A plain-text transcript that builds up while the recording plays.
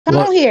Come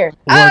What on here.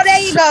 Oh, there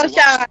you what's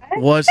go, Sean.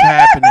 what's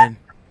happening?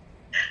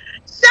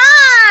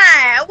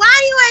 Sean,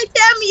 why you ain't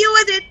tell me you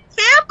was in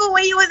Tampa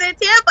when you was in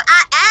Tampa?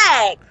 I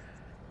asked,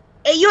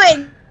 and you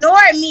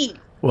ignored me.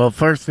 Well,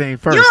 first thing You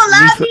first, don't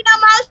love Nifa. me no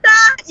more,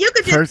 Sean? You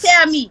could just First,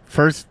 tell me.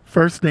 first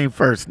thing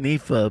first,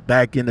 Nifa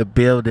back in the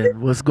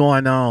building. What's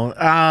going on?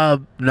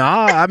 No,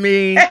 I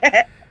mean,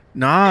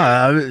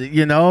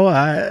 no,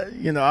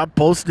 I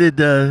posted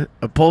the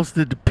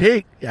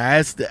pic.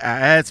 I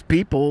asked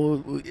people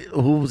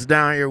who was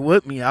down here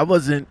with me. I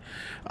wasn't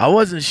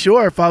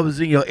sure if I was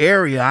in your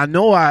area. I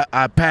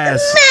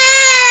passed.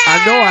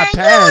 I know I Man,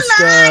 passed.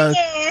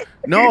 you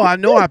No, lying. I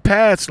know I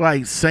passed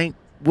like Saint.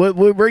 What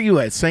where you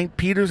at? Saint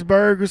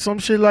Petersburg or some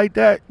shit like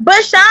that?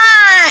 But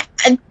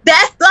Sean,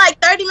 that's like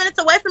 30 minutes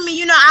away from me.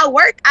 You know, I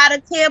work out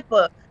of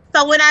Tampa.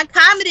 So when I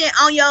commented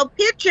on your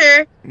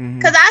picture, Hmm.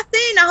 because I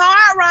seen the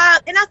Hard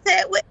Rock, and I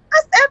said, what?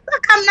 I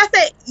commented, I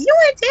said, you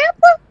in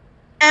Tampa?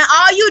 And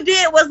all you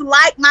did was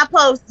like my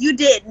post. You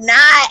did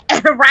not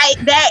write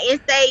that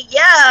and say,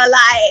 yeah,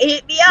 like,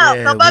 hit me up.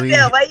 Yeah, Come up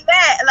here. Where you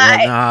at? well,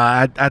 no,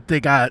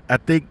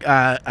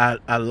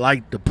 Like, I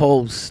liked the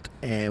post,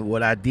 and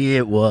what I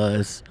did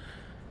was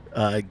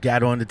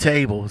got on the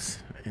tables,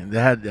 and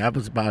that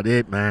was about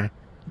it, man.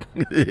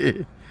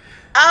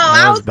 That oh,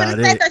 I was was going about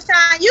to say, it. so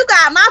Sean, you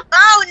got my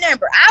phone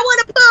number. I would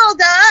have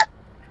pulled up.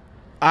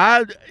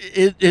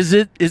 Is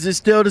it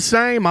still the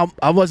same?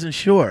 I wasn't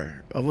sure.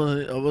 I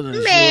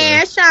wasn't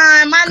Man, sure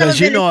Sean, my number because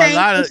been the a same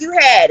lot of since you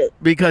had it.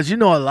 because a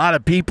lot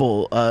of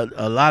people, a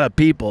lot of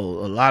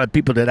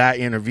people that I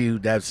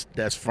interviewed that's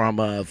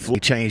from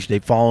changed their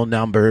phone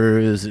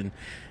numbers, and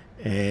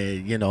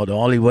the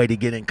only way to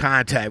get in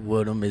contact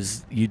with them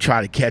is you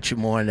try to catch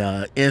them on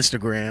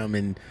Instagram,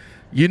 and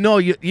you know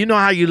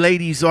how you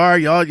ladies are,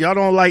 y'all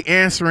don't like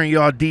answering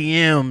y'all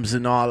DMs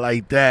and all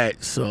like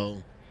that,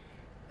 so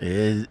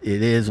it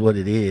is what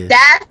it is.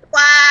 That's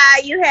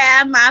why you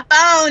have my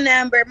phone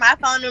number. My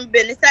phone number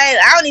been the same.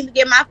 I don't even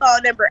get my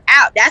phone number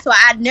out. That's why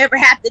I never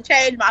have to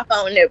change my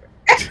phone number.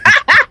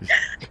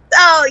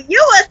 So you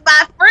was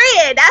my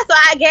friend. That's why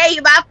I gave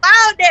you my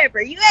phone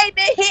number. You ain't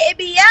been hitting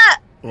me up.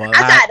 Well, I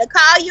tried to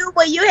call you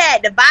when you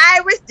had the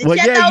virus to well,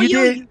 check yeah, on you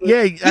you. did.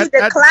 Yeah, You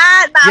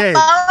declined my yeah.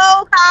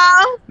 phone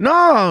call.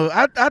 No,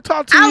 I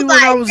talked to I you was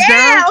when I like, was damn,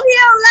 down. he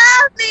don't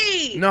love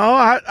me. No,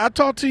 I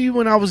talked to you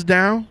when I was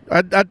down.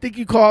 I think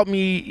you called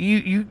me.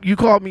 You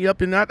called me up,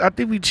 and I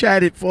think we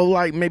chatted for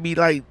like maybe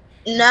like.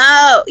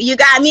 No, you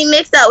got me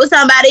mixed up with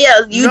somebody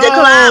else. You No,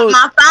 declined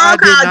my I phone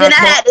did call. not Then I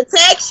call. had to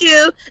text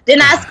you.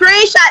 Then I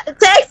screenshot the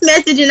text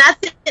message and I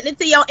sent it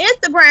to your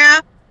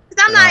Instagram.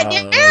 Cause I'm like,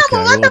 damn, Okay,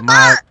 well, what well, the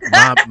fuck?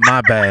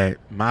 my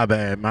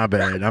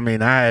bad. I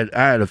mean, I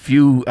had a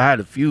few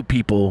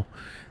people.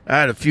 I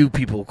had a few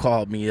people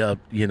call me up,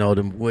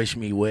 to wish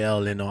me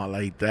well and all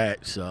like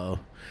that. So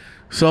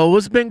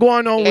what's been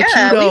going on with you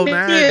Yeah, we though, miss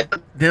man?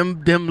 you.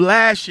 Them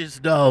lashes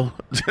though.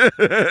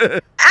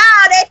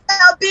 Oh, they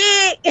so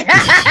big.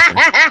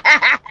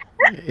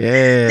 They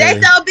Yeah,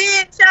 so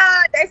big,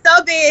 Sean. They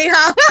so big,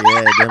 huh?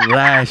 yeah, them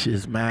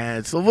lashes,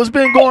 man. So what's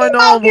been You going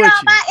gonna on get with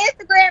on my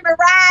Instagram and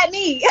ride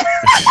me.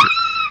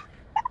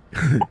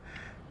 you?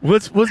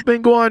 What's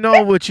been going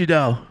on with you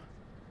though?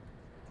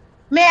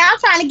 Man, I'm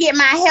trying to get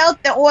my health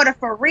in order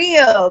for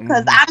real.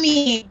 Cause Hmm. I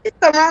mean, this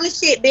corona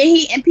shit been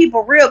hitting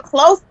people real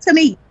close to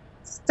me.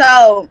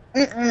 So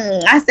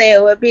I said,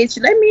 well, bitch,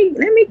 let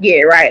me get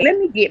it right. Let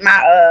me get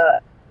my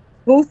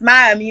boost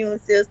my immune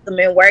system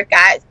and work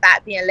out.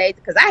 Stop being lazy.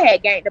 Cause I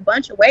had gained a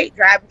bunch of weight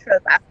driving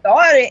trucks. I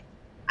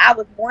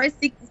was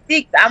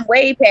 166. I'm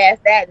way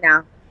past that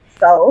now.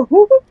 So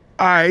All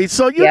right,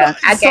 so yeah,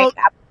 I gained.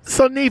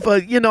 So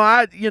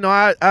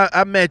Nifa,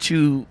 I met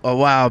you a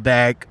while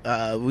back.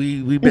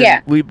 We've been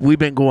Yeah. we've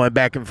been going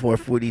back and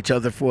forth with each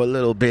other for a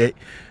little bit.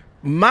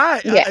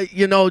 Yeah.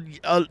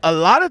 A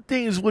lot of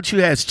things with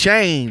you has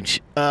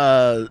changed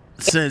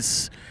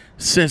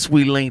since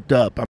we linked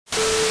up.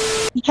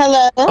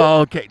 Hello.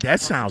 Okay, that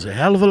sounds a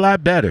hell of a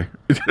lot better.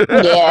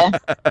 Yeah.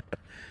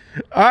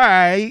 All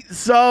right,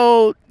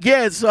 so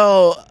yeah,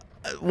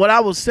 what I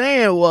was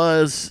saying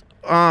was,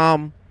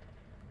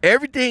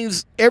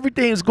 everything's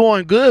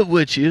going good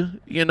with you.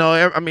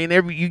 I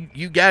mean,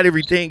 you got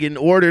everything in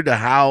order, the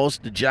house,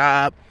 the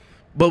job.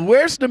 But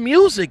where's the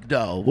music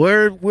though?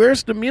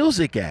 Where's the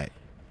music at?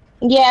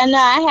 Yeah, no,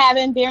 I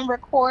haven't been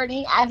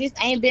recording. I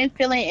just ain't been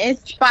feeling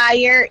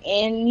inspired.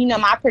 And,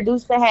 my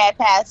producer had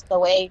passed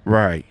away.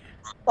 Right.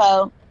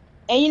 So,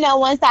 and,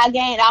 once I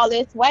gained all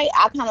this weight,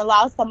 I kind of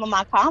lost some of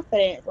my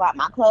confidence. Like,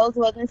 my clothes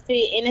wasn't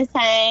fitting the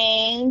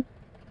same.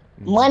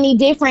 Money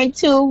different,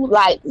 too.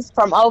 Like,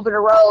 from over the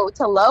road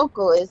to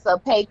local, it's a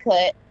pay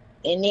cut.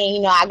 And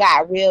then, I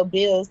got real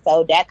bills.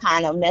 So, that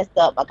kind of messed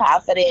up my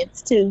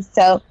confidence, too.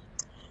 So,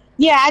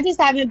 yeah, I just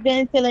haven't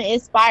been feeling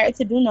inspired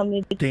to do no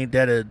music. I think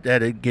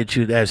that'll get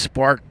you that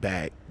spark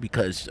back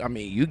because I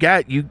mean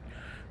Nifa,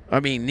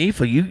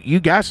 you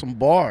got some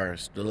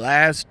bars. The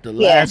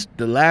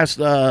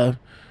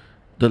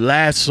the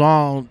last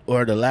song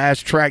or the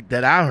last track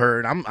that I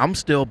heard, I'm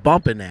still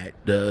bumping that.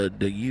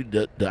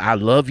 The I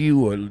love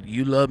you or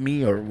you love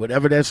me or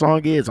whatever that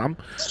song is.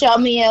 Show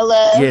me your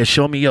love. Yeah,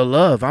 show me your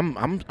love.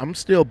 I'm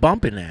still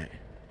bumping that.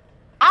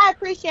 I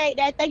appreciate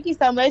that. Thank you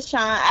so much,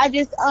 Sean. I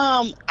just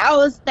I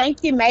was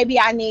thinking maybe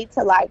I need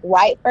to like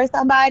write for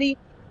somebody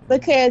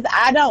because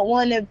I don't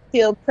want to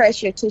feel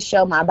pressure to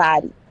show my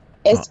body.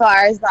 As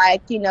far as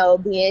like, you know,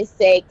 being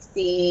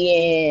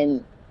sexy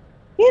and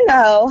you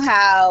know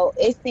how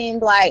it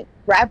seems like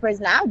rappers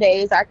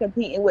nowadays are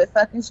competing with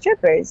fucking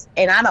strippers,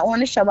 and I don't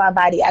want to show my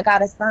body. I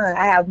got a son.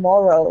 I have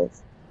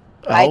morals.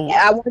 Like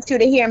I want you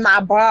to hear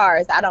my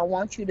bars. I don't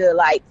want you to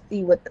like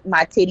see what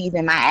my titties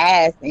and my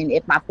ass and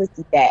if my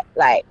pussy fat.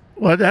 Like,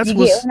 well, that's you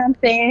get what I'm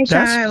saying,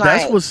 Sean?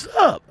 That's what's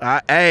up.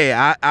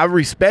 I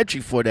respect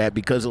you for that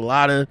because a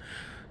lot of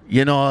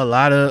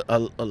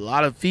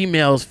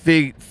females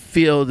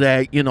feel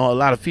that, you know, a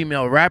lot of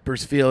female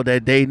rappers feel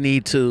that they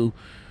need to,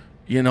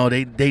 you know,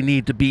 they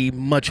need to be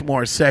much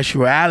more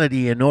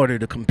sexuality in order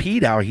to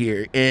compete out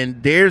here.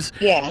 And there's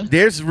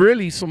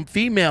really some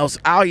females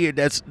out here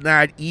that's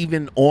not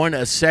even on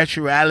a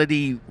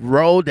sexuality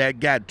road that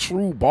got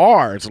true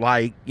bars,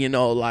 like, you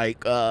know,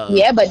 like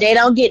yeah, but they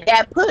don't get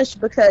that push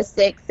because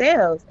sex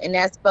sells, and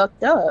that's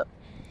fucked up.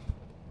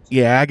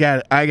 Yeah, I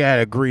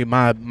gotta agree.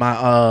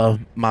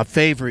 My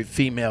favorite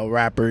female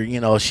rapper,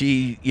 you know,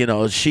 she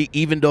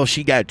even though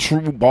she got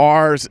true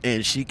bars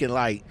and she can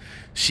like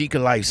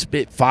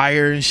spit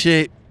fire and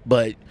shit,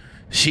 but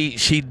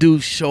she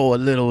do show a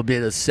little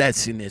bit of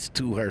sexiness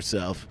to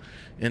herself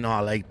and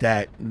all like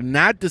that.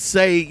 Not to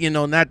say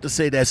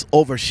that's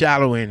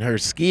overshadowing her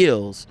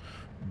skills,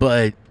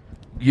 but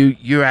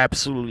you're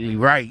absolutely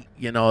right.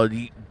 You know,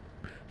 the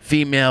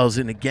females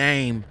in the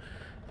game,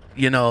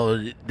 you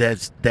know,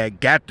 that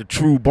got the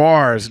true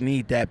bars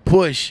need that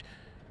push,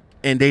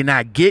 and they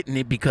not getting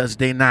it because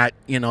they not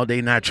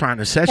trying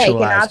to sexualize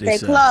taking off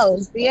themselves. Their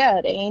clothes.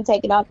 Yeah, they ain't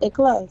taking off their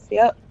clothes.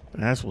 Yep.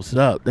 That's what's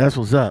up.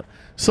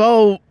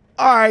 So,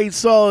 all right.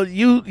 So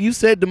you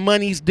said the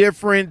money's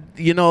different.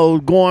 You know,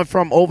 going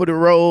from over the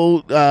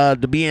road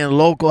to being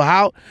local.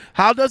 How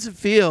does it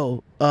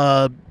feel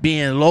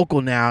being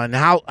local now? And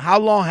how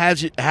long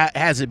has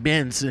it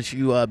been since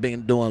you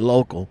been doing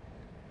local?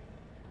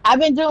 I've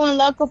been doing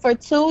local for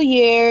 2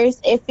 years.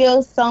 It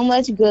feels so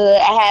much good.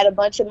 I had a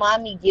bunch of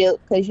mommy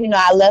guilt because, you know,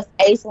 I left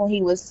Ace when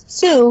he was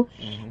 2,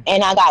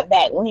 and I got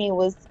back when he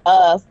was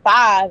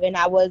 5, and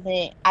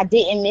I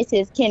didn't miss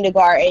his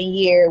kindergarten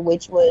year,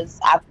 which was,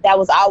 that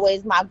was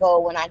always my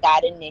goal when I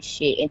got in this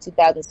shit in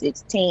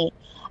 2016.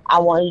 I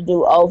wanted to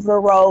do over the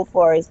road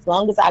for as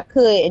long as I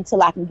could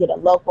until I can get a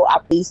local,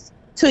 at least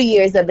 2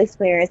 years of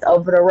experience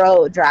over the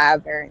road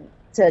driver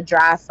to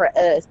drive for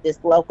us, this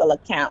local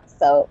account.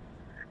 So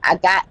I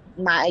got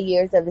my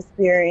years of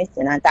experience,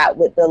 and I got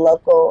with the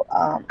local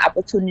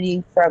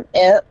opportunity from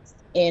EPS,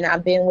 and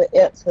I've been with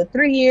EPS for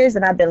 3 years,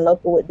 and I've been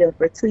local with them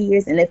for 2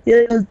 years, and it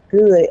feels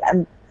good.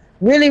 I'm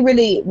really,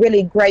 really,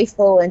 really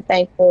grateful and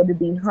thankful to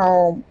be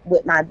home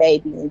with my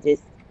baby and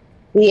just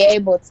be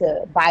able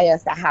to buy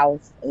us a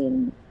house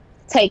and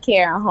take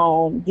care of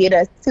home, get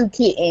us 2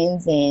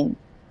 kittens,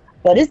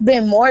 but it's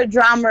been more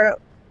drama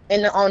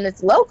on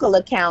this local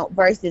account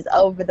versus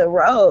over the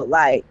road.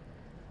 Like,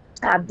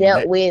 I've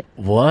dealt with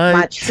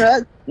my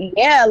truck.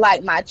 Yeah,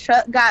 like my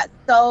truck got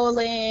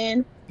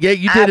stolen. Yeah,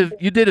 you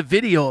did a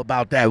video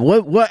about that.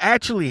 What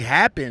actually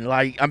happened?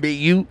 Like, I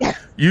mean,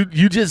 you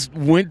just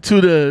went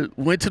to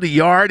the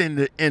yard and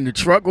the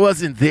truck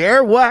wasn't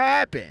there. What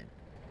happened?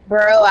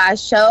 Bro, I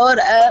showed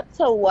up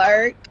to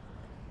work,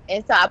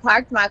 and so I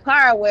parked my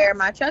car where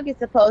my truck is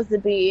supposed to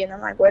be, and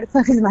I'm like, where the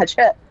fuck is my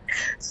truck?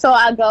 So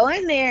I go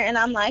in there and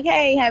I'm like,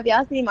 hey, have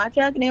y'all seen my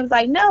truck? And it was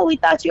like, no, we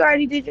thought you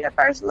already did your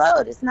first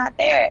load. It's not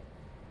there.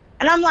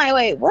 And I'm like,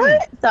 wait,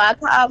 what? So I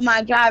called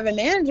my driving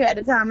manager at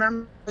the time.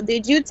 I'm like,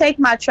 did you take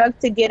my truck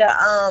to get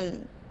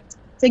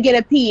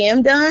a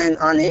PM done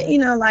on it? You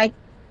know, like,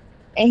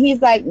 and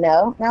he's like,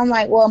 no. And I'm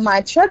like, well,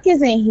 my truck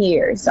isn't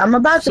here, so I'm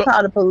about to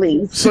call the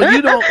police. So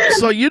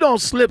you don't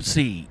slip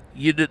seat.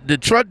 The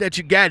truck that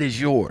you got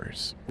is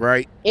yours,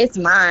 right? It's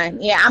mine.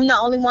 Yeah, I'm the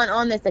only one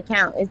on this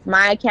account. It's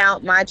my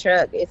account, my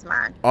truck. It's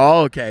mine.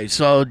 Oh, okay.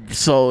 So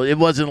it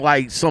wasn't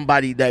like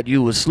somebody that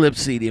you was slip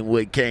seating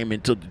with came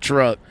into the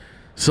truck.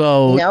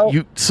 So nope.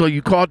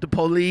 you called the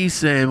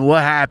police, and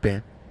what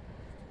happened?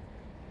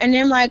 And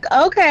I'm like,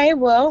 okay,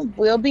 well,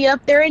 we'll be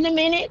up there in a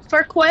minute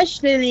for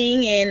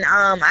questioning. And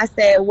I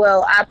said,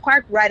 well, I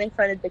parked right in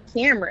front of the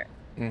camera.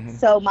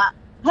 So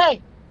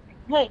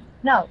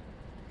no.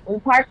 We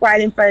parked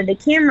right in front of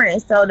the camera,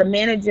 and so the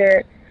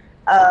manager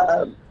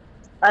of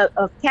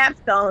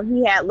Capstone,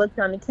 he had looked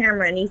on the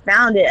camera and he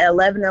found it at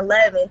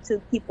 11:11.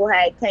 2 people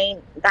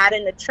got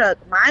in the truck.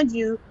 Mind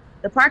you,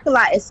 the parking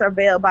lot is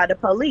surveilled by the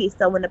police.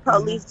 So when the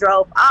police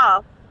drove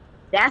off,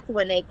 that's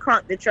when they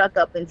crunked the truck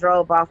up and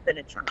drove off in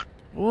the trunk.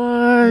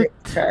 What?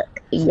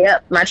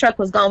 Yep, my truck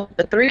was gone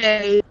for 3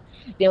 days.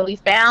 Then we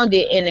found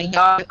it in a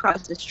yard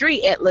across the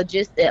street at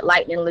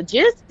Lightning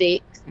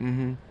Logistics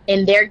in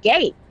their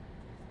gate.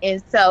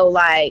 And so,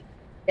 like,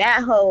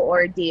 that whole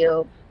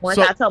ordeal. Once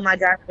So I told my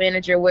driver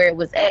manager where it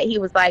was at, he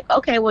was like,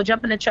 "Okay, well,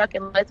 jump in the truck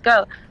and let's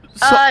go."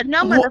 so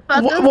No, whoa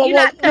motherfucker, whoa you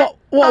whoa not whoa touching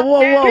whoa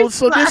whoa whoa. cars.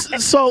 So this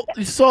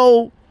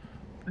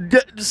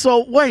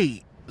so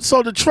wait.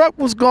 So the truck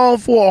was gone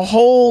for a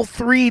whole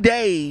 3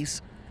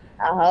 days,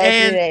 A whole three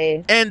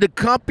and days. the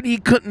company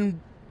couldn't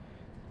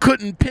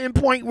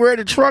pinpoint where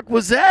the truck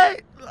was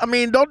at. I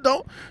mean, don't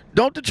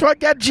the truck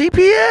got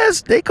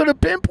GPS? They could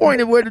have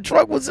pinpointed where the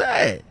truck was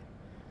at.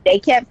 They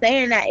kept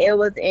saying that it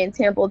was in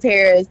Temple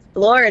Terrace,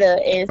 Florida,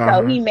 and so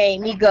Uh-huh. he made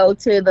me go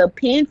to the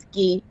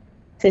Penske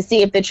to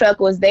see if the truck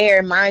was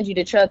there. Mind you,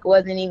 the truck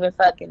wasn't even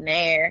fucking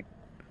there.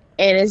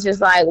 And it's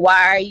just like,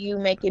 why are you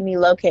making me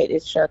locate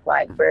this truck?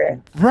 Like, bruh.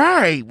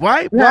 Right.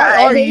 Why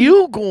are Right.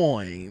 you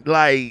going?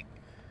 Like,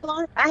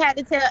 I had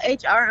to tell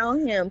HR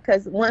on him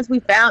because once we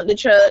found the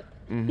truck,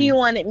 he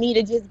wanted me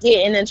to just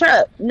get in the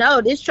truck.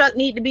 No, this truck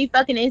need to be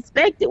fucking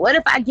inspected. What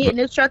if I get in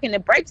this truck and the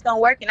brakes don't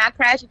work and I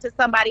crash into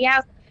somebody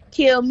else,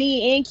 kill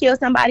me and kill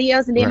somebody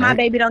else, and then my Right.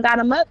 baby don't got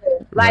a mother?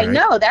 Like, Right.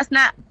 no, that's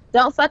not.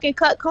 Don't fucking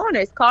cut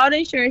corners. Call the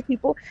insurance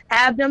people.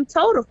 Have them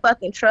tow the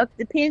fucking truck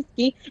to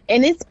Penske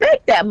and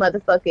inspect that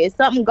motherfucker. Is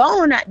something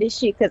going at this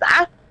shit? Because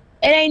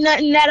it ain't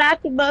nothing that I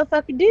can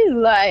motherfucking do.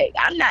 Like,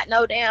 I'm not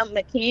no damn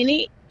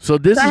mechanic. so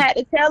this So I is had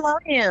to tell on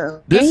him.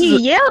 This And he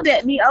is yelled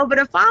at me over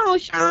the phone,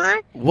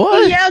 Sean. He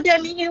what? yelled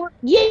at me. He was,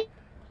 yeah,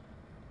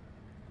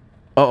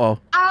 Uh-oh.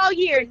 all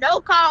year, no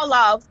call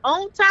offs,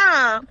 on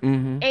time.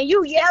 Mm-hmm. And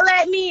you yell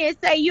at me and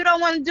say you don't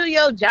want to do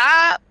your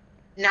job.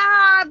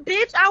 Nah,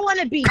 bitch, I want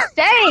to be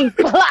safe.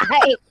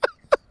 Like,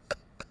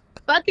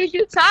 fuck is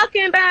you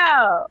talking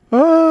about?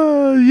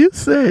 Oh, you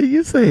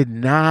said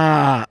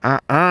nah,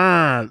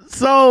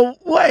 So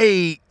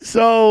wait,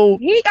 so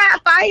He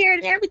got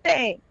fired and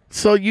everything.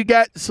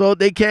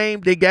 they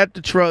came, they got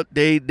the truck,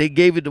 they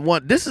gave it to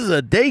one. This is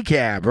a day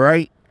cab,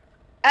 right?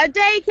 A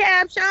day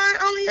cab, Sean,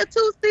 only a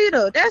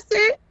 2-seater. That's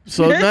it.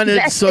 So none of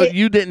That's so it.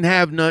 you didn't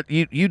have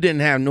you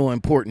didn't have no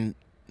important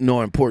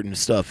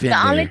stuff in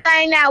The only there.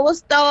 thing that was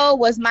stole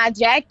was my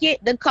jacket,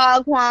 the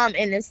cog quam,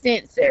 and the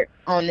sensor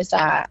on the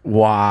side.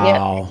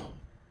 Wow.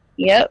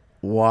 Yep.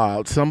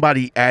 Wow.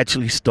 Somebody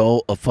actually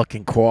stole a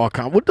fucking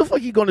Qualcomm. What the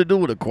fuck you gonna do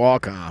with a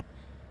Qualcomm?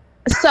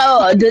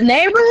 So the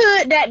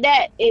neighborhood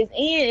that is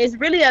in is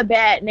really a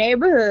bad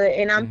neighborhood,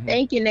 and I'm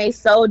thinking they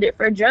sold it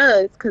for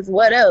drugs. Cause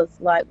what else?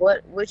 Like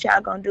what y'all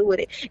gonna do with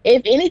it?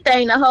 If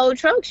anything, the whole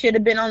truck should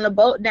have been on the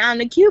boat down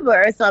to Cuba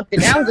or something.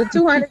 That was a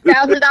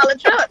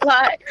 $200,000 truck.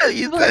 Like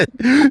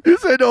You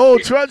said the whole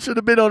truck should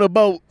have been on a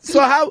boat. So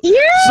how?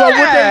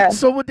 yeah.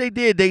 So what they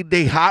did?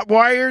 They hot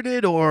wired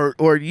it, or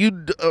do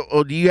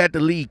you have to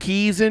leave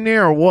keys in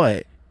there, or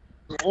what?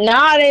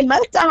 No, they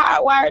must have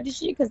hardwired the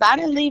shit because I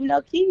didn't leave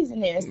no keys in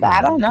there, so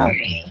I don't know.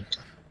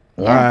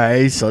 All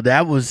right, so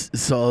that was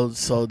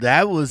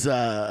that was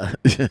that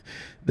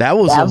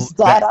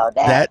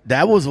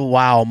was a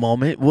wild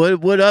moment.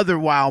 What other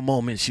wild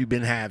moments you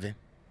been having?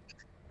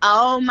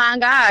 Oh my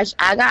gosh,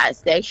 I got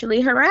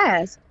sexually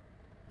harassed.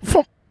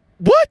 From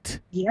what?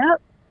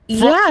 Yep.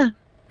 Yeah.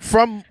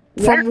 From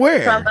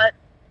where?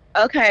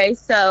 Okay,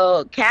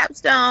 so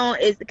Capstone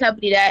is the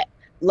company that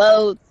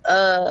loads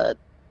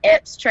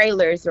Epps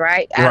trailers,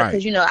 right? Right.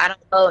 Because I don't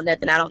load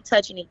nothing, I don't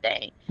touch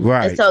anything.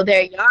 Right. And so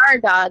their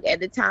yard dog at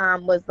the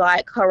time was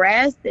like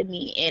harassing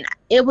me, and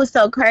it was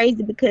so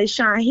crazy because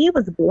Sean, he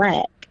was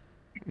black,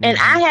 and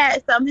I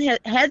had some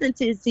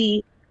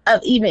hesitancy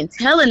of even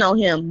telling on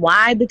him.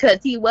 Why? Because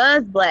he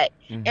was black,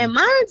 and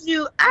mind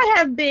you, I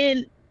have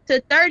been to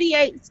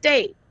 38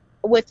 states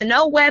with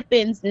no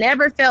weapons,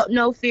 never felt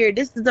no fear.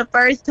 This is the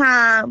first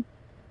time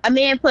a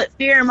man put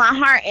fear in my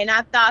heart, and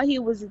I thought he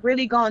was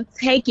really gonna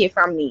take it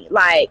from me.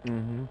 Like,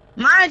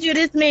 mind you,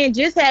 this man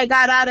just had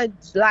got out of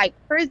like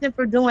prison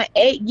for doing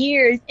 8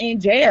 years in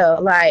jail.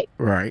 Like,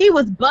 right. He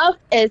was buff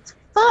as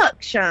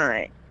fuck,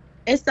 Sean.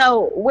 And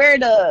so where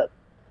the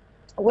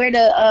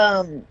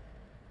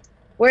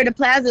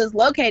plaza is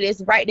located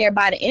is right there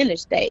by the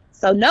interstate.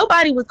 So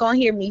nobody was gonna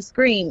hear me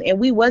scream, and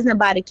we wasn't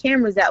by the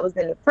cameras that was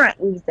in the front.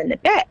 We was in the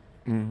back.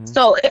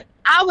 So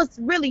I was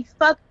really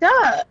fucked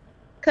up.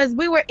 Because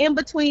we were in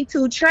between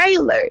two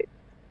trailers.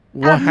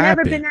 I've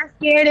never been that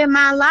scared in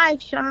my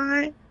life,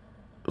 Sean.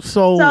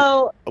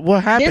 So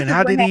what happened?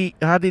 How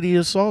did he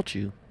assault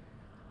you?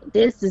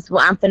 This is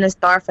what I'm finna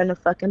start from the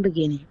fucking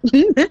beginning.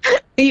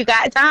 You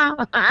got time?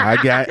 I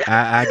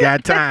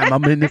got time.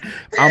 I'm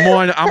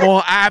on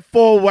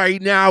I-4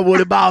 right now with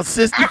about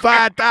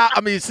 65,000.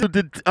 I mean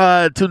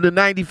to the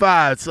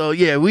 95. So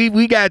yeah,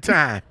 we got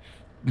time.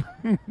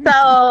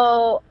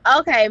 So,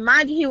 okay,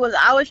 mind you, he was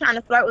always trying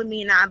to flirt with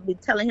me, and I'd be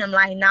telling him,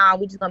 like, nah,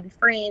 we just gonna be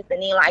friends.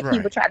 And then, like, he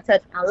would try to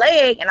touch my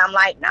leg, and I'm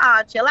like,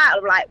 nah, chill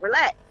out, like,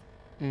 relax.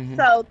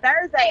 So,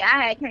 Thursday,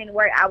 I had came to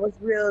work. I was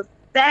real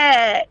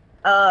sad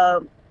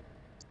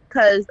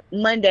because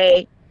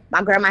Monday,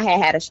 my grandma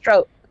had a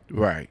stroke.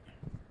 Right.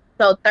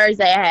 So,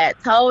 Thursday, I had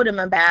told him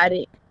about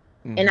it,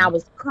 and I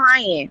was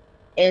crying.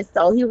 And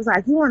so he was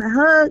like, you want a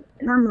hug?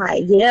 And I'm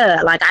like,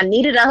 yeah. Like, I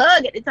needed a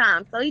hug at the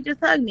time. So he just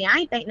hugged me. I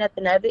ain't think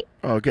nothing of it.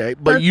 Okay. So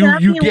But tell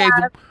me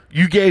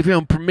you gave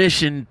him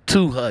permission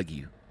to hug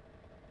you.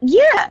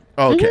 Yeah.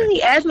 Okay.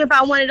 He asked me if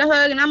I wanted a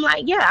hug, and I'm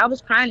like, yeah. I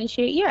was crying and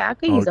shit. Yeah, I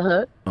could use a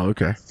hug.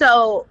 Okay.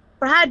 So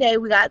Friday,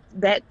 we got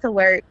back to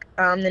work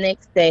the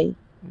next day.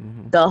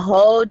 The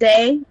whole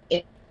day,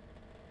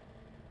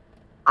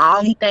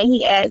 only thing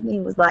he asked me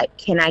was like,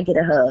 can I get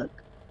a hug?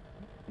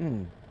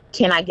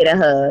 Can I get a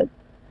hug?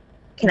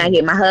 Can I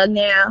get my hug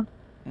now?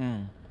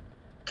 Can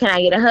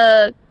I get a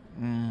hug?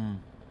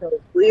 The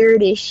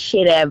weirdest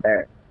shit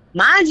ever.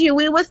 Mind you,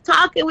 we was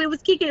talking, we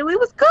was kicking, we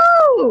was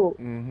cool.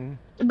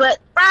 But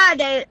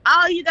Friday,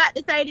 all you got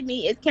to say to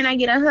me is, can I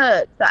get a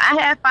hug? So I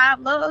had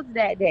 5 loads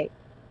that day.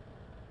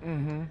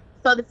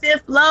 So the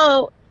 5th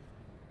load,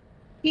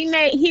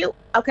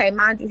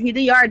 mind you, he's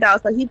a yard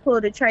dog, so he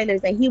pulled the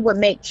trailers and he would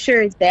make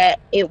sure that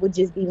it would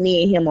just be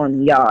me and him on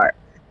the yard.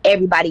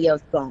 Everybody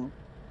else gone.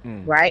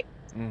 Right?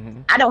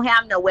 I don't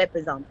have no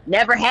weapons on me.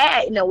 Never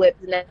had no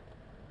weapons.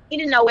 He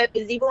didn't know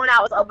weapons even when I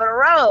was over the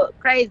road.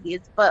 Crazy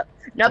as fuck.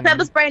 No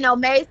pepper spray, no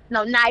mace,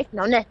 no knife,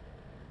 no nothing.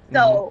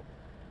 So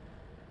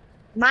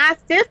my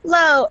 5th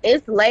load,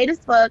 it's late as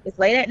fuck. It's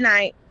late at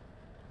night.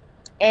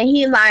 And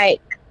he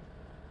like,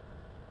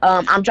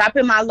 I'm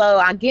dropping my load.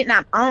 I'm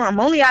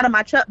only out of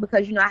my truck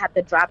because I have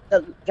to drop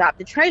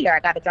the trailer. I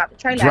gotta drop the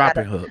trailer. I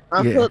gotta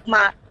unhook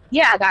I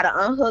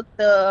gotta unhook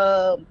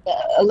the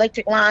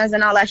electric lines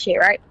and all that shit,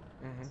 right?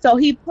 So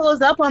he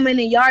pulls up on me in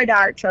a yard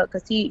dog truck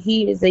because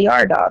he is a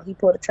yard dog. He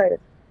pulled a trailer.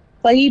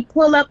 So he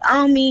pull up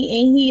on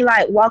me and he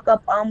like walk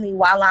up on me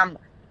while I'm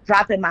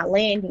dropping my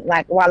landing,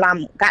 like while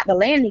I'm got the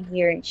landing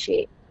gear and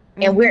shit.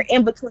 And we're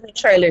in between the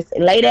trailers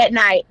late at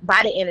night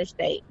by the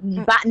interstate,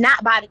 but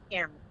not by the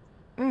camera.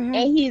 And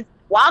he's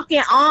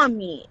walking on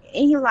me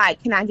and he's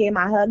like, can I get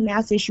my hug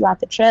now since you out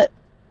the truck?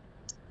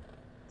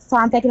 So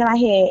I'm thinking in my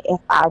head,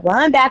 if I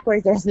run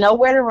backwards, there's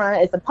nowhere to run.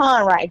 It's a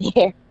pond right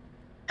there.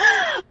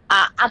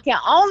 I can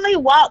only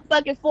walk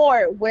fucking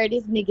forward where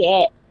this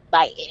nigga at.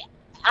 Like,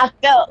 I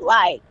felt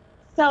like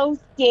so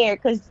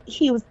scared because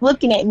he was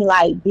looking at me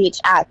like, bitch,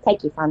 I'll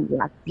take it from you.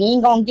 Like, if you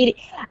ain't gonna get it,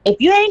 if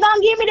you ain't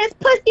gonna give me this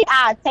pussy,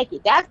 I'll take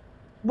it. That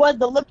was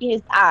the look in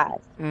his eyes.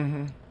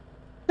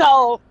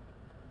 So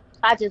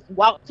I just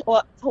walked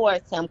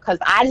towards him because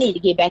I need to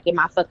get back in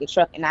my fucking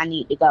truck and I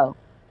need to go.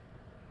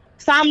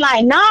 So I'm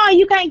like, no,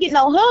 you can't get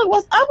no hug.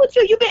 What's up with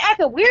you? You been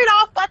acting weird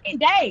all fucking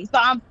day. So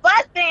I'm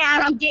fussing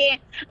and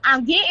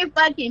I'm getting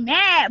fucking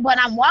mad, but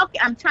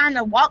I'm trying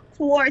to walk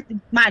towards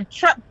my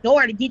truck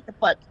door to get the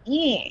fuck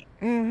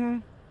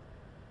in.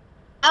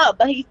 Oh,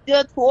 but he's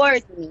still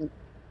towards me.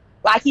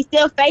 Like, he's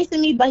still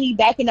facing me, but he's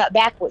backing up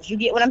backwards. You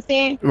get what I'm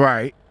saying?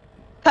 Right.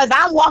 Because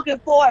I'm walking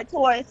forward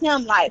towards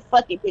him like,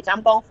 fuck it, bitch.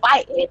 I'm going to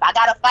fight. If I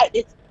got to fight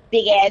this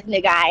big ass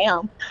nigga I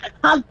am,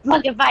 I'm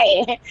fucking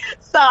fighting.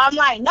 So I'm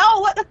like, no,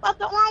 what the fuck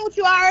is wrong with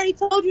you? I already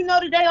told you no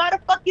today. Why the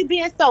fuck you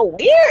being so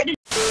weird?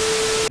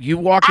 You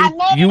walking? I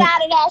made it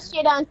out of that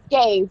shit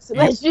unscathed. So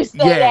let's just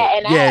say that.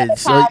 And I had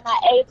to call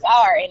my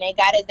HR, and they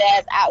got his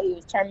ass out. He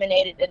was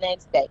terminated the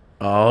next day.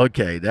 Oh,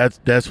 okay,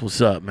 that's what's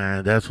up,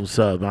 man. That's what's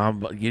up.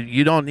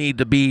 You don't need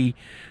to be,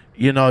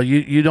 you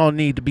don't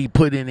need to be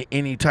put in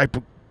any type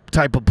of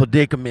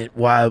predicament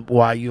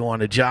while you're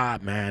on a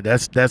job, man.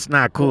 That's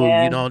not cool.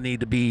 You don't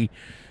need to be,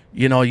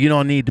 you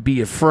don't need to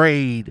be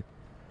afraid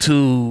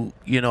to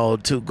go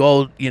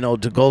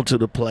to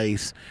the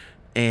place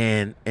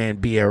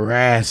and be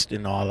harassed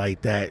and all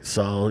like that.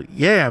 So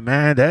yeah,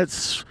 man,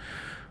 that's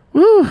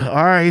woo.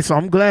 All right, so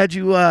I'm glad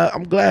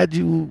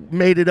you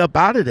made it up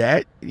out of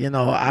that,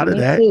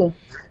 Too.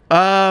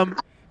 All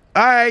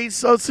right,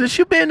 so since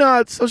you've been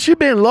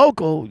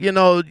local, you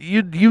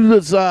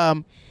was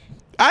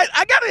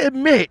I gotta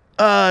admit,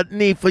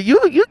 Nifa,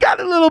 you got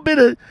a little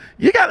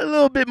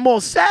bit more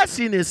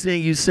sassiness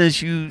in you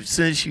since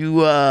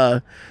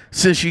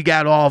you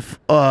got off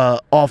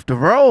the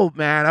road,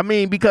 man. I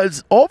mean,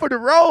 because over the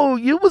road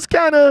you was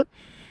kind of,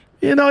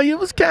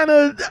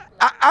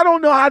 I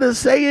don't know how to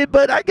say it,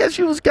 but I guess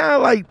you was kind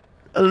of like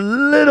a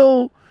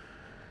little,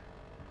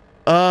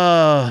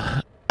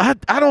 I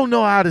don't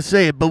know how to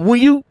say it, but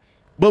when you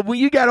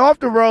got off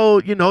the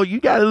road, you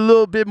got a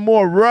little bit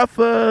more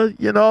rougher,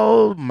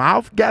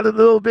 mouth got a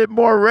little bit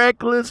more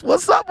reckless.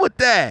 What's up with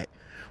that?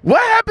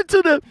 What happened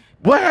to the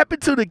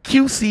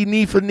QC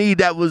knee for knee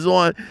that was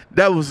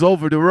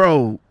over the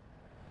road?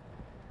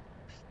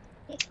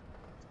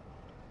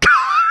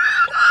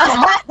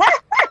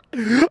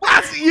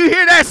 You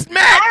hear that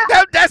smack?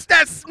 That's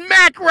that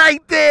smack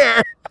right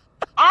there.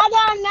 I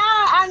don't know.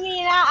 I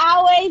mean, I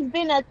always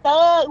been a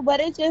thug, but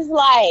it's just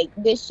like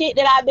the shit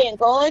that I've been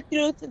going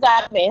through since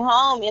I've been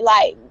home.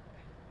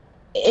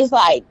 It's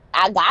like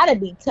I gotta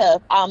be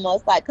tough,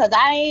 almost like, cause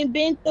I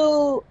went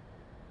through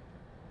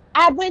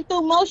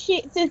more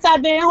shit since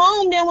I've been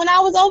home than when I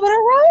was over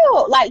the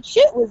road. Like,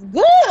 shit was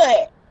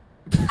good.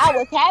 I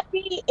was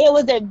happy. It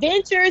was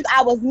adventures.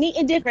 I was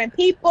meeting different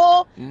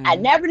people. I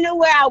never knew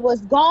where I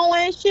was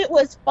going. Shit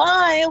was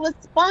fun. It was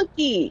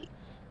spunky.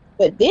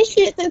 But this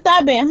shit, since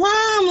I've been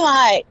home,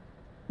 like,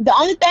 the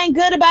only thing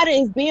good about it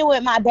is being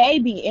with my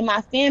baby and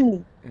my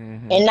family.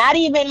 And not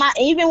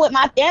even with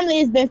my family,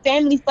 it's been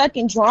family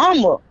fucking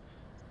drama.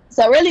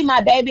 So really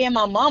my baby and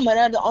my mama,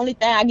 they're the only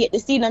thing I get to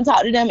see them,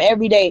 talk to them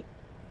every day.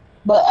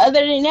 But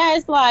other than that,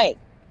 it's like,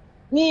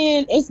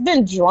 man, it's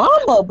been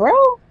drama, bro.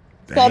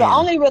 Damn. So the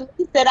only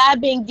release that I've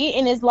been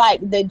getting is like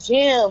the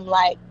gym.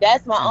 Like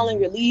that's my only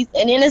release.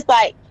 And then it's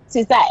like,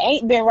 since I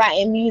ain't been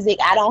writing music,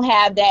 I don't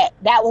have that.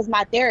 That was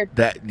my therapy.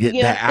 That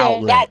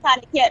outlet.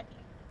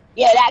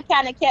 That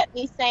kind of kept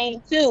me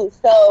sane too.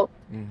 So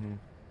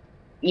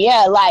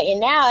yeah, like, and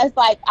now it's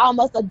like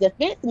almost a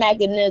defense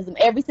mechanism.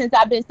 Ever since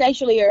I've been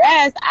sexually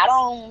harassed, I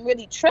don't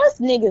really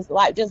trust niggas.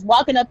 Like just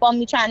walking up on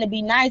me trying to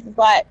be nice. It's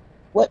like,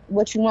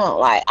 what you want?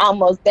 Like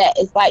almost that.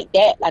 It's like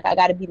that. Like I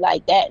got to be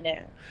like that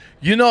now.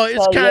 You know,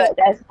 it's kind of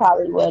that's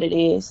probably what it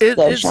is.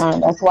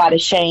 Sean, that's why the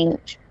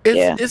change.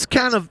 It's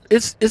kind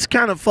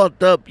of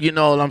fucked up. You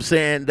know what I'm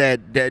saying?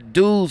 That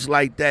dudes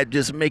like that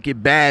just make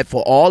it bad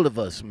for all of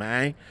us,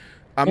 man.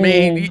 I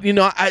mean, you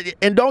know,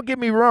 and don't get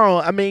me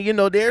wrong. I mean, you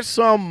know, there's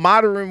some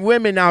modern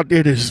women out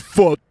there that's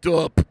fucked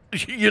up.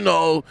 You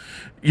know,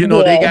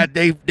 they got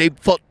they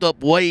fucked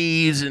up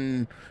ways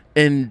and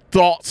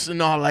thoughts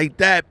and all like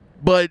that.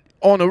 But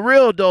on the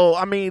real though,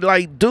 I mean,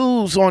 like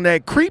dudes on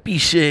that creepy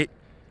shit,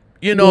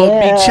 you know,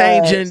 be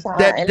changing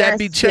that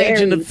be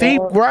changing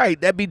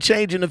that be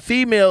changing the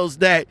females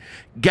that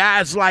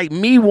guys like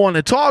me want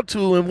to talk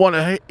to and want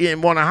to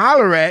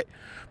holler at.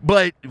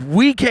 But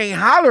we can't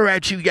holler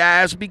at you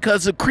guys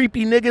because of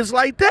creepy niggas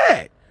like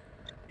that.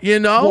 You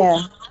know?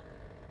 Yeah.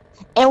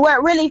 And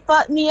what really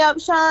fucked me up,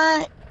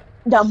 Sean,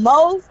 the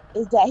most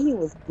is that he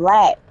was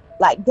black.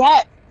 Like,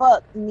 that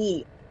fucked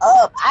me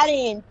up. I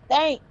didn't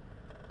think.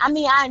 I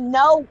mean, I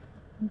know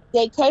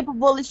they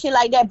capable of shit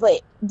like that,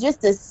 but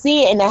just to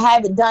see it and to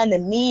have it done to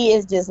me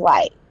is just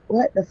like,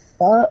 what the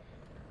fuck?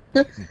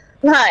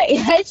 Like,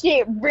 that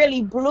shit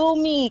really blew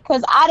me,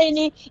 because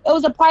it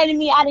was a part of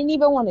me I didn't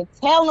even want to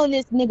tell on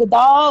this nigga,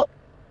 dog.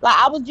 Like,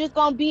 I was just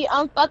gonna be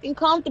unfucking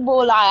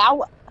comfortable,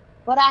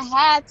 but I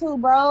had to,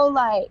 bro,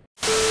 like.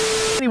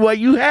 Anyway,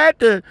 you had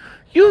to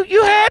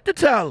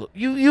tell.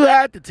 You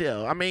had to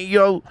tell. I mean,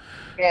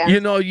 you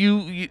know,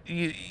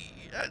 you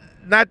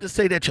not to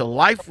say that your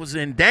life was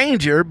in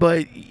danger,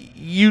 but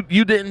you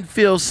didn't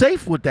feel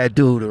safe with that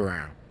dude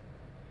around.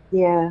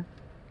 Yeah.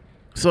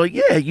 So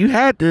yeah, you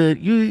had to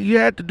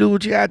do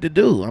what you had to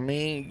do. I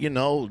mean, you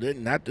know,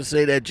 not to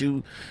say that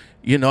you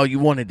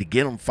wanted to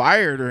get him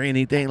fired or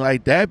anything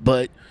like that,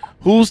 but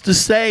who's to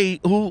say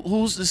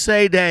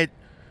that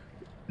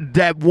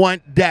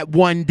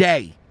one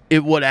day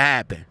it would have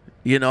happened?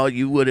 You know,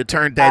 you would have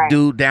turned that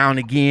dude down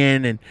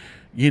again, and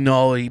you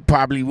know, he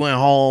probably went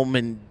home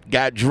and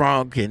got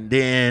drunk, and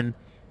then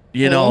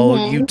you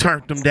know, you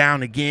turned him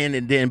down again,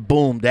 and then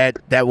boom, that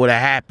would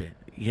have happened.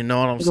 You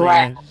know what I'm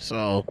saying?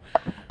 Right.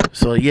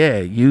 So yeah,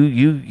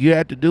 you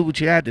had to do what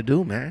you had to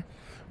do, man.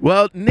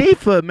 Well,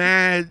 Nifa,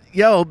 man,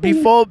 yo,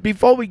 before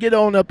we get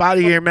on up out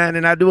of here, man,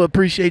 and I do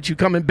appreciate you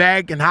coming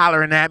back and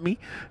hollering at me.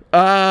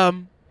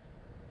 When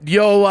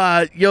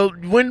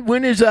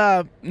is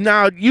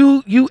now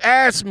you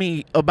asked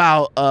me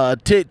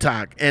about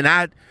TikTok, and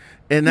I've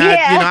been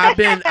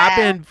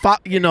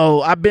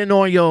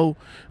on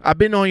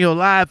your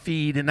live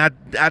feed, and I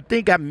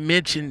think I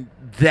mentioned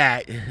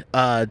that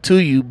to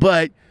you,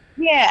 but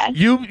yeah,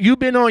 you've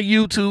been on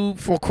YouTube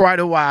for quite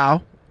a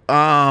while.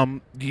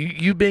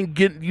 You've been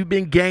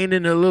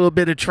gaining a little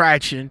bit of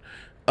traction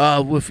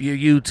with your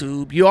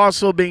YouTube. You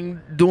also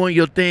been doing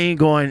your thing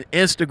on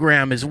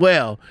Instagram as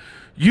well.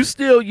 You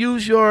still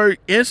use your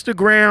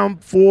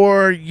Instagram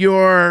for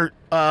your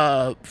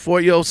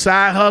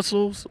side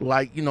hustles,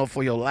 like, you know,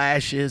 for your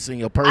lashes and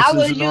your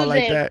purses and all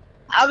like that?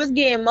 I was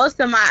getting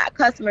most of my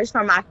customers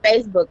from my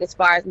Facebook as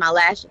far as my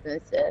lashes and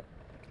stuff.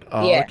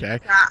 Oh, yeah. Okay.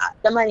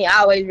 The money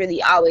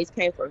always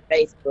came from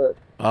Facebook.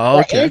 Oh,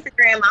 okay. But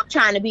Instagram, I'm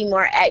trying to be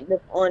more active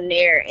on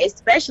there,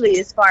 especially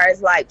as far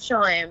as like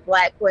showing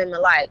black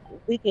women like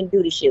we can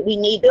do this shit. We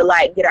need to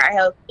like get our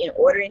health in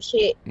order and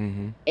shit.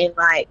 And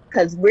like,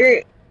 cause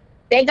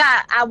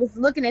I was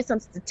looking at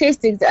some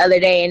statistics the other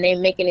day, and they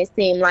making it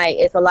seem like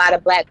it's a lot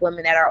of black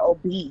women that are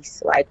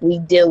obese. Like, we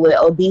deal with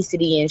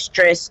obesity and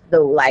stress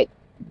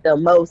the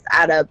most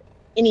out of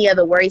any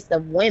other race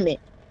of women.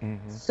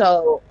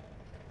 So,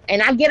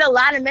 and I get a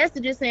lot of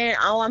messages saying,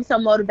 "Oh, I'm so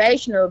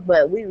motivational,"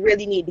 but we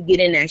really need to get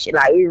in that shit.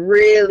 Like, we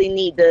really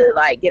need to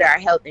like get our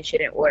health and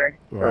shit in order,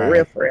 for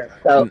real.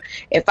 So,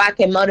 if I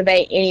can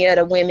motivate any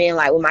other women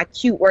like with my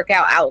cute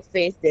workout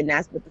outfits, then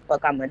that's what the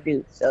fuck I'm gonna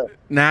do. So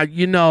now,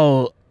 you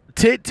know,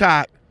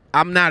 TikTok,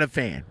 I'm not a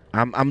fan.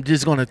 I'm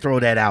just gonna throw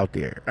that out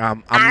there.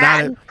 I'm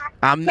not.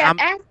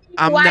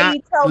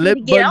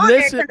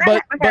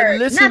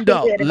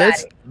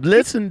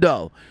 Listen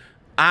though.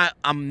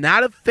 I'm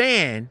not a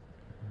fan,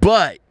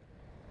 but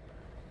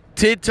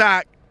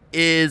TikTok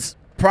is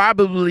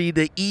probably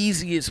the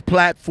easiest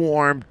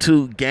platform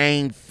to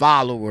gain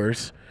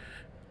followers.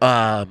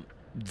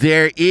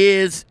 There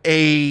is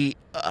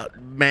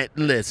man,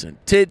 listen,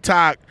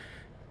 TikTok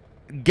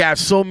got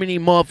so many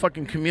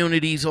motherfucking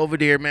communities over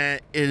there, man.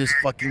 It is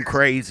fucking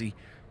crazy.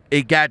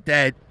 It got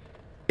that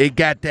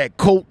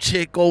coat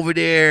chick over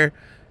there.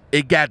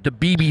 It got the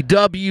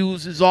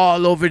BBWs is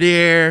all over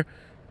there.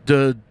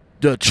 The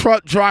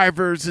truck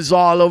drivers is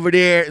all over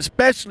there.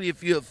 Especially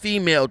if you're a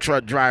female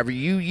truck driver.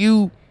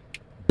 You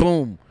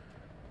boom.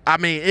 I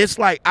mean, it's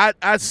like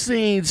I've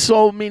seen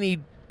so many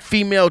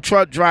female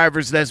truck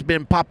drivers that's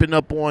been popping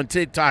up on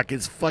TikTok.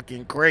 It's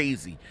fucking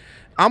crazy.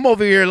 I'm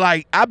over here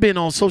like I've been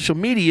on social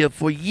media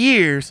for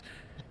years,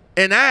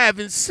 and I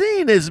haven't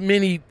seen as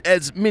many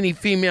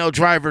female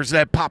drivers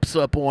that pops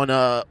up on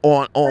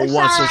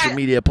one social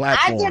media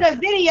platform. I did a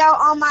video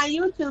on my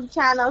YouTube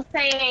channel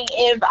saying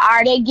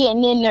are they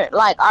getting in there,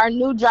 like, are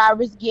new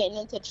drivers getting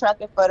into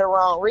trucking for the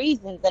wrong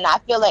reasons? And I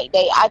feel like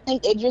I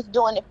think they're just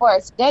doing it for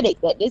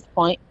aesthetics at this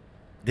point,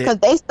 because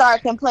they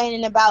start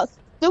complaining about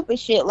stupid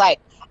shit like,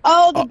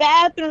 oh, the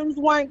bathrooms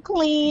weren't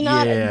clean.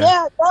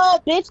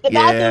 Bitch, the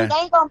bathrooms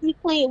ain't gonna be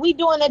clean. We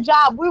doing a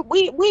job.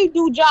 We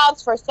do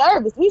jobs for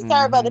service. We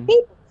serve other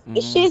people.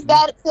 The shit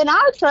that's in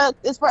our trucks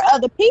is for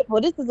other people.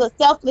 This is a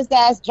selfless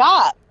ass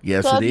job.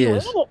 Yes, so it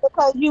is. You in it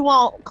because you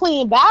want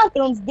clean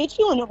bathrooms, bitch,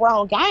 you in the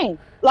wrong game.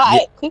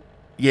 Like,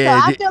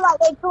 yeah. So I feel like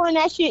they're doing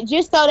that shit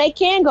just so they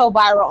can go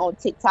viral on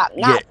TikTok,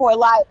 not for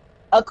like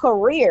a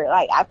career.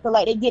 Like, I feel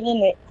like they're getting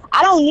in it.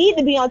 I don't need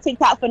to be on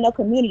TikTok for no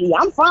community.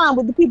 I'm fine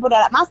with the people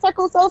that my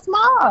circle's so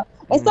small.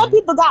 And some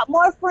people got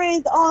more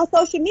friends on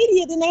social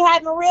media than they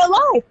have in real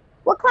life.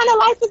 What kind of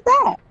life is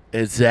that?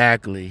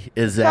 Exactly.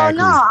 So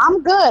no,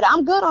 I'm good.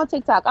 I'm good on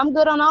TikTok. I'm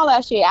good on all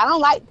that shit. I don't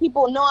like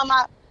people knowing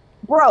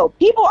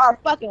people are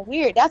fucking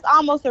weird. That's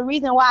almost the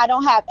reason why I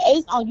don't have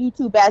Ace on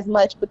YouTube as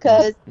much,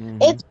 because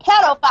it's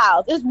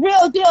pedophiles. It's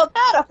real deal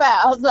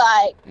pedophiles.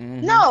 Like,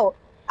 no.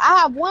 I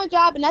have one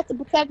job, and that's to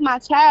protect my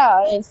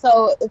child, and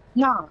so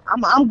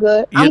I'm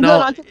good. I'm good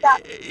on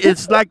TikTok.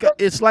 It's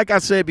like I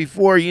said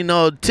before.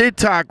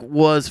 TikTok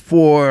was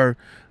for,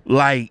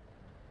 like,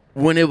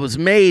 when it was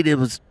made, it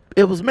was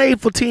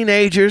made for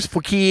teenagers,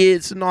 for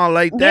kids, and all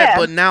like that. Yeah.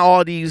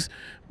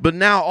 But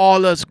now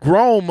all us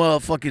grown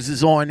motherfuckers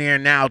is on there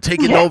now,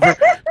 taking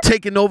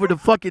over the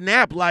fucking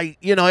app. Like,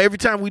 every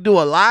time we do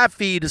a live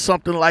feed or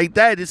something like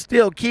that, it's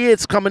still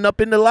kids coming up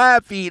in the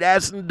live feed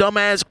asking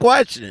dumbass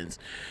questions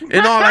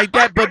and all like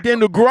that. But then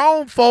the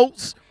grown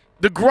folks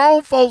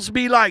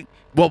be like,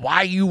 well,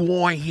 why you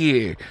on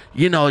here?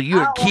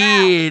 You're a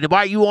kid.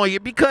 Why you on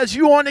here? Because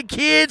you on the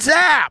kids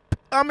app.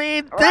 I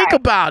mean, think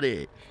about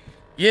it.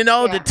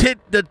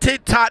 The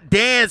TikTok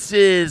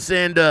dances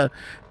and the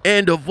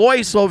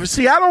voiceover.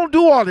 See, I don't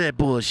do all that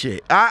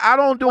bullshit. I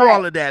don't do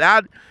all of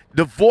that.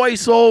 The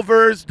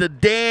voiceovers, the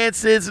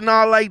dances, and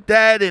all like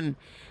that, and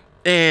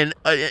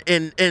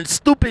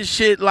stupid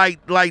shit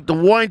like the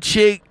one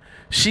chick.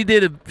 She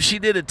did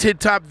a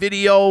TikTok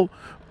video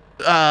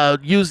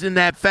using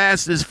that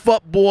fastest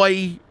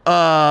fuckboy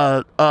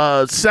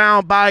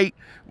soundbite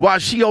while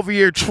she over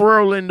here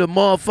twirling the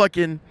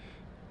motherfucking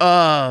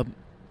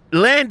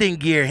landing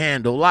gear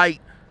handle. Like,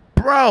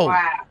 bro.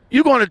 Wow.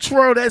 You gonna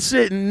twirl that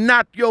shit and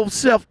knock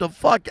yourself the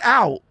fuck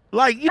out?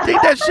 Like, you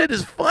think that shit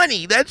is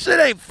funny? That shit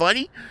ain't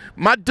funny.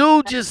 My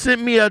dude just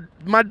sent me a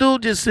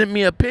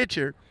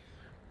picture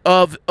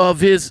of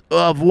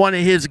one of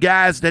his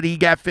guys that he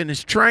got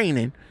finished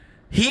training.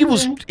 He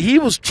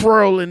was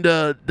twirling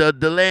the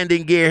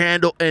landing gear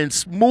handle and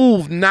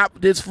smooth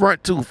knocked his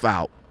front tooth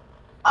out.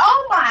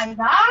 Oh my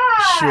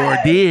God! Sure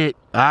did.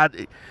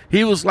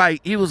 He was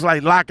like,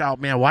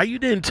 Lockoutmen, why you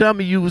didn't tell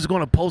me you was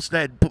gonna post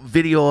that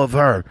video of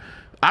her?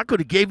 I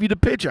could have gave you the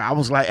picture. I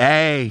was like,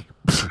 hey.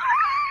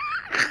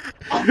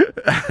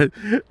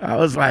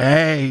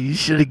 You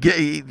should have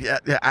gave.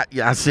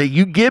 I said,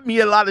 you give me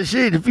a lot of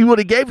shit. If you would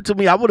have gave it to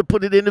me, I would have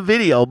put it in the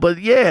video. But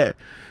yeah,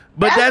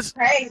 that's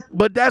crazy.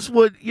 But that's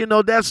what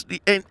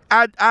and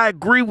I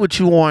agree with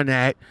you on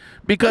that,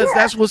 because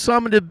that's what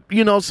some of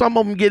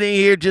them get in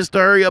here just to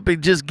hurry up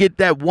and just get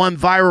that one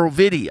viral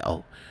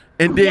video.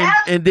 And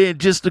then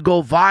just to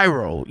go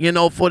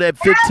viral, for that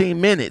 15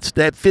 minutes,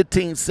 that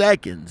 15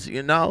 seconds,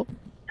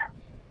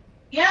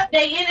 Yep,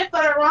 they in it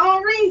for the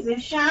wrong reason,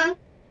 Sean.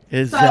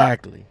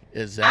 Exactly.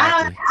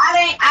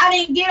 I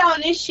didn't get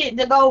on this shit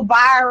to go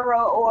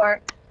viral,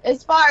 or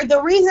as far as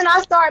the reason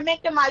I started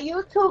making my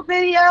YouTube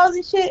videos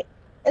and shit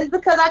is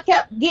because I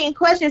kept getting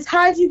questions.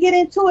 How did you get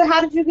into it? How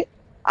did you get?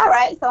 All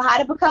right, so how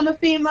to become a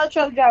female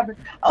truck driver?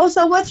 Oh,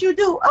 so what you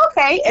do?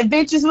 Okay,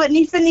 adventures with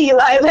Nee.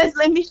 Like,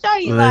 let me show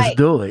you. Let's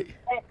do it.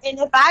 And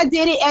if I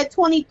did it at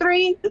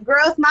 23, the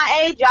girls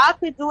my age, y'all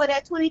could do it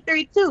at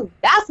 23 too.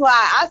 That's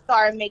why I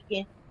started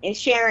making and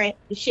sharing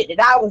the shit that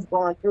I was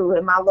going through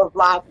in my little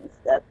vlogs and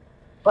stuff.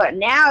 But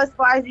now, as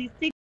far as these